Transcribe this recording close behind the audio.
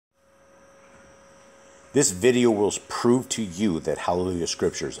This video will prove to you that HalleluYAH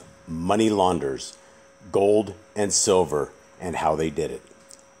Scriptures money launders gold and silver and how they did it.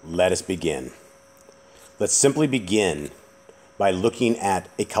 Let us begin. Let's simply begin by looking at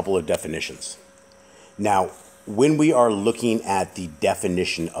a couple of definitions. Now, when we are looking at the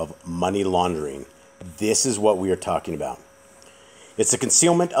definition of money laundering, this is what we are talking about. It's the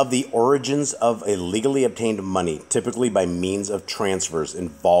concealment of the origins of a legally obtained money, typically by means of transfers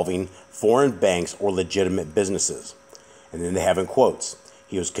involving foreign banks or legitimate businesses. And then they have in quotes,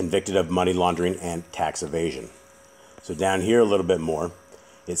 he was convicted of money laundering and tax evasion. So down here a little bit more,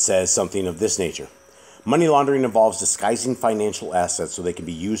 it says something of this nature. Money laundering involves disguising financial assets so they can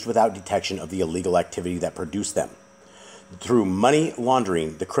be used without detection of the illegal activity that produced them. Through money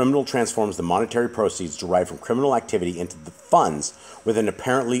laundering, the criminal transforms the monetary proceeds derived from criminal activity into the funds with an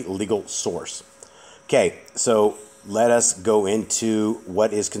apparently legal source. Okay, so let us go into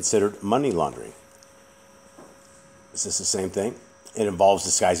what is considered money laundering. Is this the same thing? It involves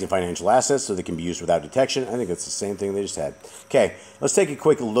disguising financial assets so they can be used without detection. I think it's the same thing they just had. Okay, let's take a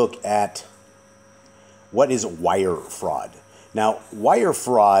quick look at what is wire fraud. Now, wire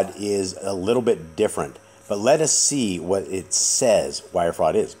fraud is a little bit different, but let us see what it says wire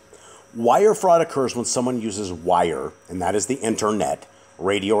fraud is. Wire fraud occurs when someone uses wire, and that is the internet,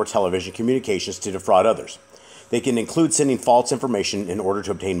 radio, or television communications to defraud others. They can include sending false information in order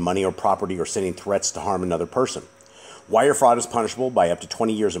to obtain money or property or sending threats to harm another person. Wire fraud is punishable by up to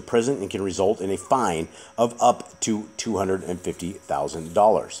 20 years in prison and can result in a fine of up to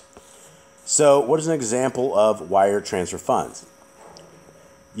 $250,000. So what is an example of wire transfer funds?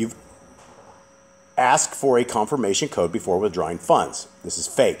 You've asked for a confirmation code before withdrawing funds. This is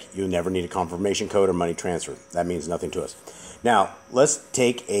fake. You never need a confirmation code or money transfer. That means nothing to us. Now, let's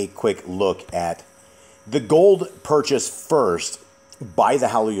take a quick look at the gold purchase first by the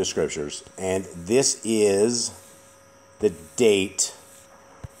HalleluYAH Scriptures. And this is the date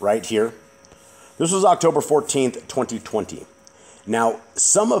right here. This was October 14th, 2020. Now,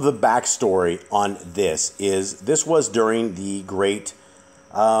 some of the backstory on this is this was during the great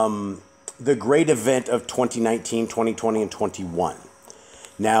event of 2019, 2020, and 21.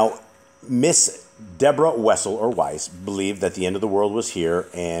 Now, Miss Deborah Wessel, or Weiss, believed that the end of the world was here,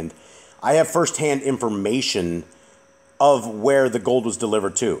 and I have firsthand information of where the gold was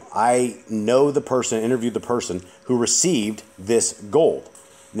delivered to. I know the person, interviewed the person who received this gold.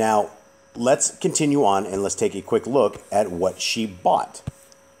 Now, let's continue on and let's take a quick look at what she bought.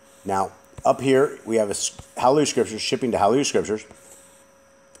 Now, up here, we have a HalleluYAH Scriptures, shipping to HalleluYAH Scriptures.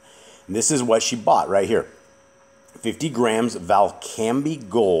 And this is what she bought right here. 50 grams Valcambi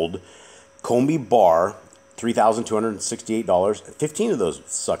gold, Combi bar, $3,268, 15 of those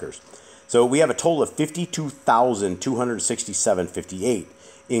suckers. So we have a total of $52,267.58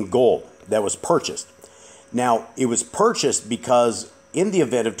 in gold that was purchased. Now, it was purchased because in the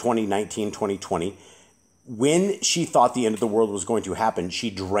event of 2019, 2020, when she thought the end of the world was going to happen, she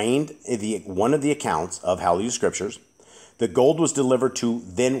drained one of the accounts of HalleluYAH Scriptures. The gold was delivered to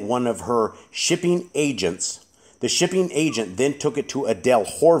then one of her shipping agents. The shipping agent then took it to Adele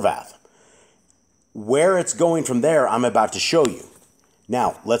Horvath. Where it's going from there, I'm about to show you.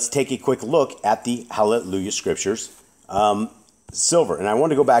 Now, let's take a quick look at the HalleluYAH Scriptures silver. And I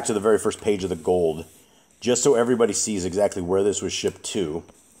want to go back to the very first page of the gold, just so everybody sees exactly where this was shipped to.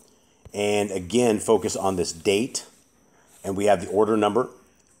 And again, focus on this date. And we have the order number.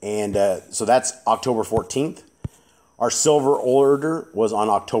 And so that's October 14th. Our silver order was on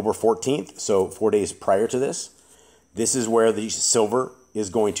October 14th, so 4 days prior to this. This is where the silver is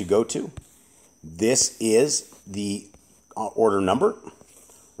going to go to. This is the order number.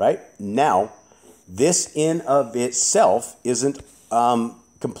 Right? Now, this in of itself isn't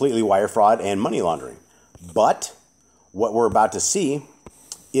completely wire fraud and money laundering. But what we're about to see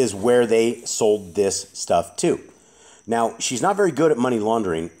is where they sold this stuff to. Now, she's not very good at money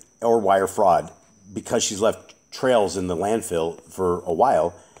laundering or wire fraud because she's left trails in the landfill for a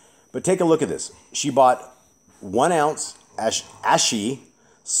while. But take a look at this. She bought 1 ounce Ashi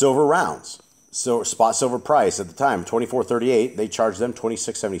silver rounds. So spot silver price at the time, $24.38. They charged them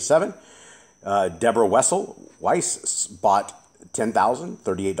 $26.77. Deborah Weiss bought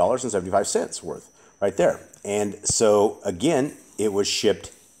 $10,038.75 worth right there. And so again, it was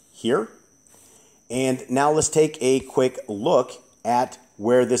shipped here. And now let's take a quick look at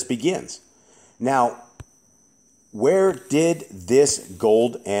where this begins. Now, where did this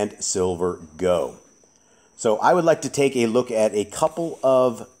gold and silver go? So I would like to take a look at a couple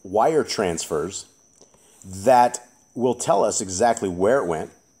of wire transfers that will tell us exactly where it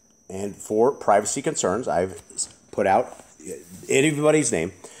went. And for privacy concerns, I've put out anybody's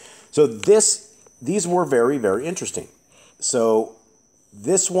name. So this these were very, very interesting. So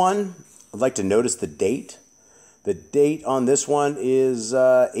this one, I'd like to notice the date. The date on this one is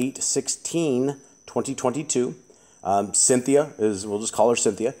 8/16/2022. Cynthia is, we'll just call her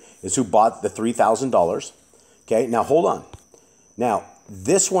Cynthia, is who bought the $3,000. Okay, now hold on. Now,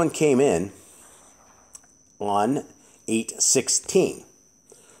 this one came in on 8/16,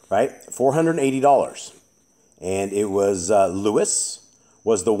 right? $480. And it was Lewis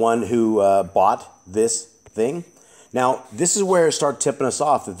was the one who bought this thing. Now, this is where it started tipping us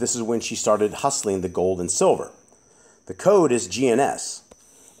off that this is when she started hustling the gold and silver. The code is GNS.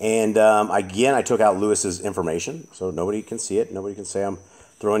 And again, I took out Lewis's information, so nobody can see it. Nobody can say I'm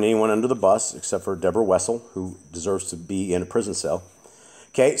throwing anyone under the bus except for Deborah Wessel, who deserves to be in a prison cell.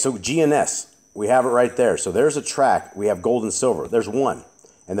 Okay, so GNS, we have it right there. So there's a track. We have gold and silver. There's one.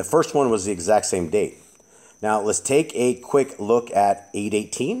 And the first one was the exact same date. Now, let's take a quick look at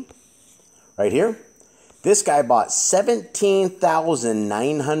 8/18 right here. This guy bought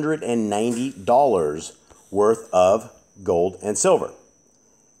 $17,990 worth of gold and silver.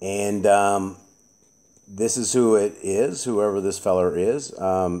 And this is who it is, whoever this feller is,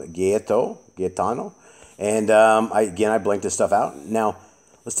 Gaetano. And I blanked this stuff out. Now,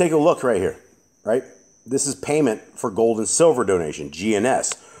 let's take a look right here, right? This is payment for gold and silver donation,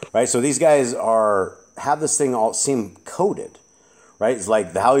 GNS, right? So these guys have this thing all seem coded, right? It's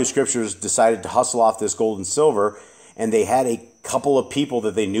like the Hallelujah Scriptures decided to hustle off this gold and silver, and they had a couple of people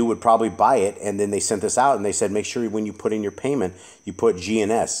that they knew would probably buy it, and then they sent this out, and they said, make sure when you put in your payment, you put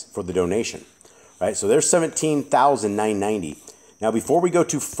GNS for the donation, right? So there's $17,990. Now, before we go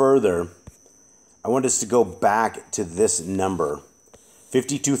too further, I want us to go back to this number,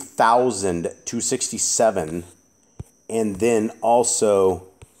 $52,267, and then also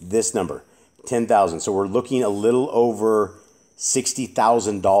this number, $10,000. So we're looking a little over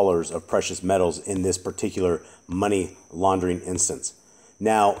 $60,000 of precious metals in this particular money laundering instance.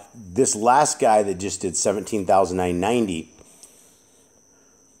 Now, this last guy that just did $17,990,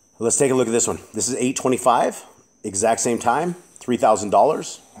 let's take a look at this one. This is 8/25, exact same time,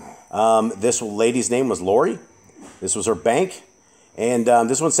 $3,000. This lady's name was Lori. This was her bank. And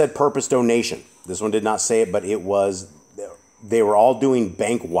this one said purpose donation. This one did not say it, but it was, they were all doing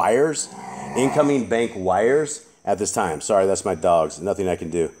bank wires, incoming bank wires at this time. Sorry, that's my dogs. Nothing I can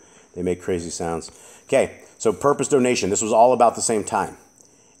do. They make crazy sounds. Okay, so purpose donation. This was all about the same time.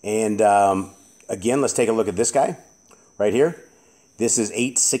 And again, let's take a look at this guy right here. This is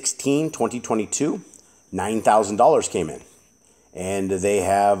 8/16/2022. $9,000 came in. And they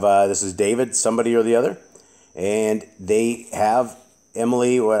have, this is David, somebody or the other. And they have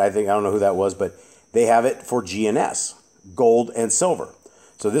Emily, I don't know who that was, but they have it for GNS, gold and silver.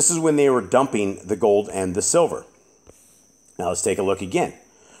 So this is when they were dumping the gold and the silver. Now let's take a look again.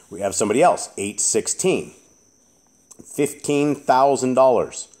 We have somebody else, 8/16,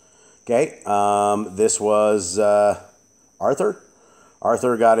 $15,000. Okay, this was Arthur.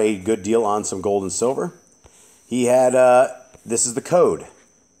 Arthur got a good deal on some gold and silver. He had, this is the code,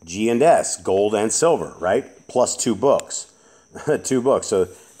 G&S, gold and silver, right? Plus 2 books. 2 books. So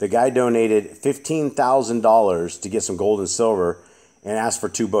the guy donated $15,000 to get some gold and silver and asked for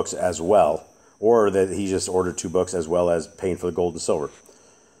 2 books as well. Or that he just ordered 2 books as well as paying for the gold and silver.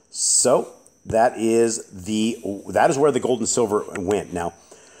 So that is where the gold and silver went. Now,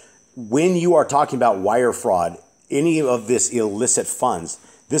 when you are talking about wire fraud, any of this illicit funds,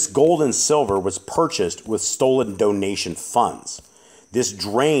 this gold and silver was purchased with stolen donation funds. This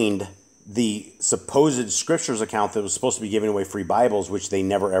drained the supposed scriptures account that was supposed to be giving away free Bibles, which they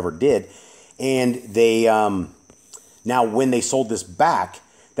never ever did. And they now when they sold this back,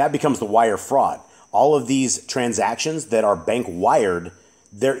 that becomes the wire fraud. All of these transactions that are bank wired,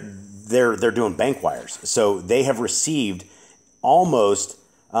 they're doing bank wires. So they have received almost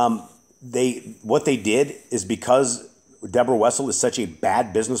what they did is because Deborah Wessel is such a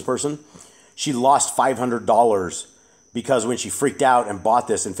bad business person, she lost $500 because when she freaked out and bought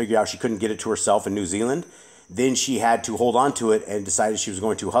this and figured out she couldn't get it to herself in New Zealand, then she had to hold on to it and decided she was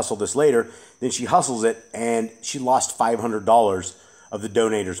going to hustle this later. Then she hustles it and she lost $500 of the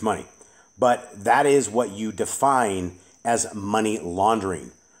donator's money. But that is what you define as money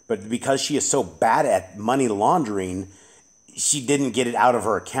laundering. But because she is so bad at money laundering, she didn't get it out of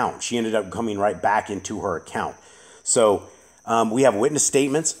her account. She ended up coming right back into her account. So we have witness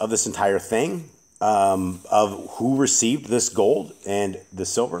statements of this entire thing, of who received this gold and the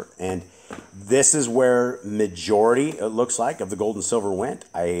silver. And this is where majority, it looks like, of the gold and silver went.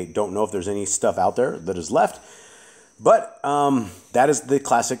 I don't know if there's any stuff out there that is left. But that is the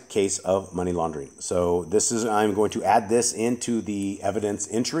classic case of money laundering. So I'm going to add this into the evidence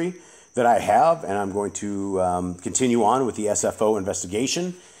entry that I have, and I'm going to continue on with the SFO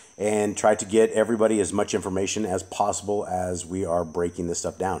investigation and try to get everybody as much information as possible as we are breaking this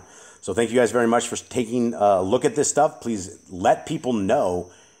stuff down. So thank you guys very much for taking a look at this stuff. Please let people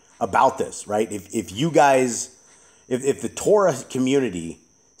know about this, right? If you guys, if the Torah community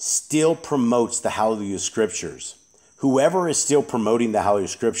still promotes the HalleluYAH scriptures, whoever is still promoting the HalleluYAH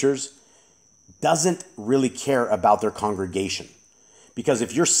scriptures doesn't really care about their congregation. Because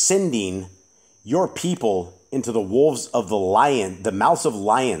if you're sending your people into the wolves of the mouths of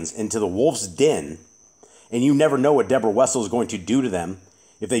lions, into the wolf's den, and you never know what Deborah Wessel is going to do to them.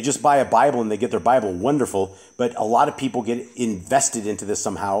 If they just buy a Bible and they get their Bible, wonderful. But a lot of people get invested into this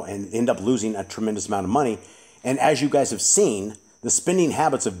somehow and end up losing a tremendous amount of money. And as you guys have seen, the spending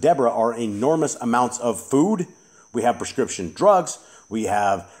habits of Deborah are enormous amounts of food. We have prescription drugs. We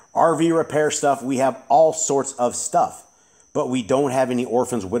have RV repair stuff. We have all sorts of stuff. But we don't have any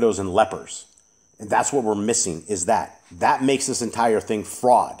orphans, widows, and lepers. And that's what we're missing, is that. That makes this entire thing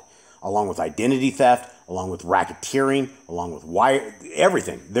fraud, along with identity theft, along with racketeering, along with wire,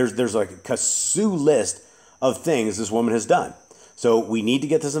 everything. There's like a kazoo list of things this woman has done. So we need to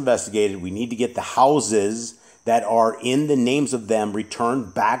get this investigated. We need to get the houses that are in the names of them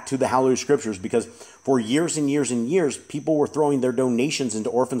returned back to the HalleluYAH scriptures, because for years and years and years, people were throwing their donations into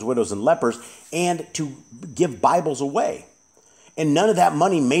orphans, widows, and lepers and to give Bibles away. And none of that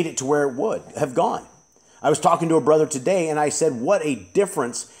money made it to where it would have gone. I was talking to a brother today, and I said, what a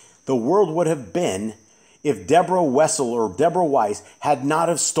difference the world would have been if Deborah Wessel or Deborah Weiss had not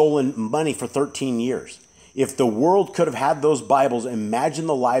have stolen money for 13 years. If the world could have had those Bibles, imagine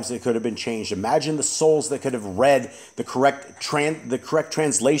the lives that could have been changed. Imagine the souls that could have read the correct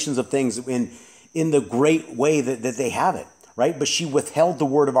translations of things in the great way that they have it, right? But she withheld the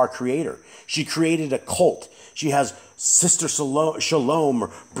word of our Creator. She created a cult. She has Sister Shalom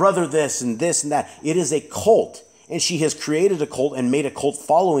or brother this and that. It is a cult. And she has created a cult and made a cult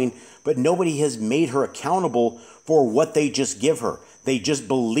following, but nobody has made her accountable for what they just give her. They just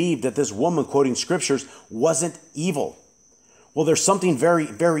believed that this woman quoting scriptures wasn't evil. Well, there's something very,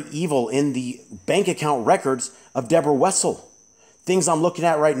 very evil in the bank account records of Deborah Wessel. Things I'm looking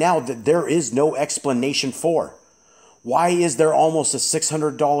at right now that there is no explanation for. Why is there almost a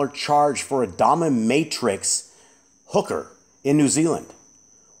 $600 charge for a dominatrix hooker in New Zealand?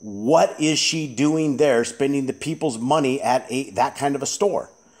 What is she doing there, spending the people's money at that kind of a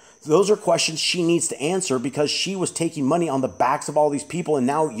store? Those are questions she needs to answer, because she was taking money on the backs of all these people, and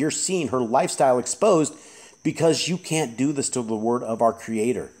now you're seeing her lifestyle exposed, because you can't do this to the word of our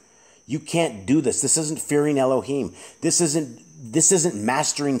Creator. You can't do this. This isn't fearing Elohim. This isn't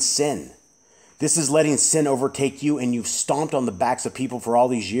mastering sin. This is letting sin overtake you, and you've stomped on the backs of people for all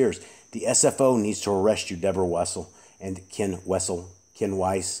these years. The SFO needs to arrest you, Deborah Wessel and Ken Wessel, Ken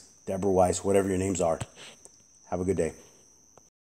Weiss, Deborah Weiss, whatever your names are. Have a good day.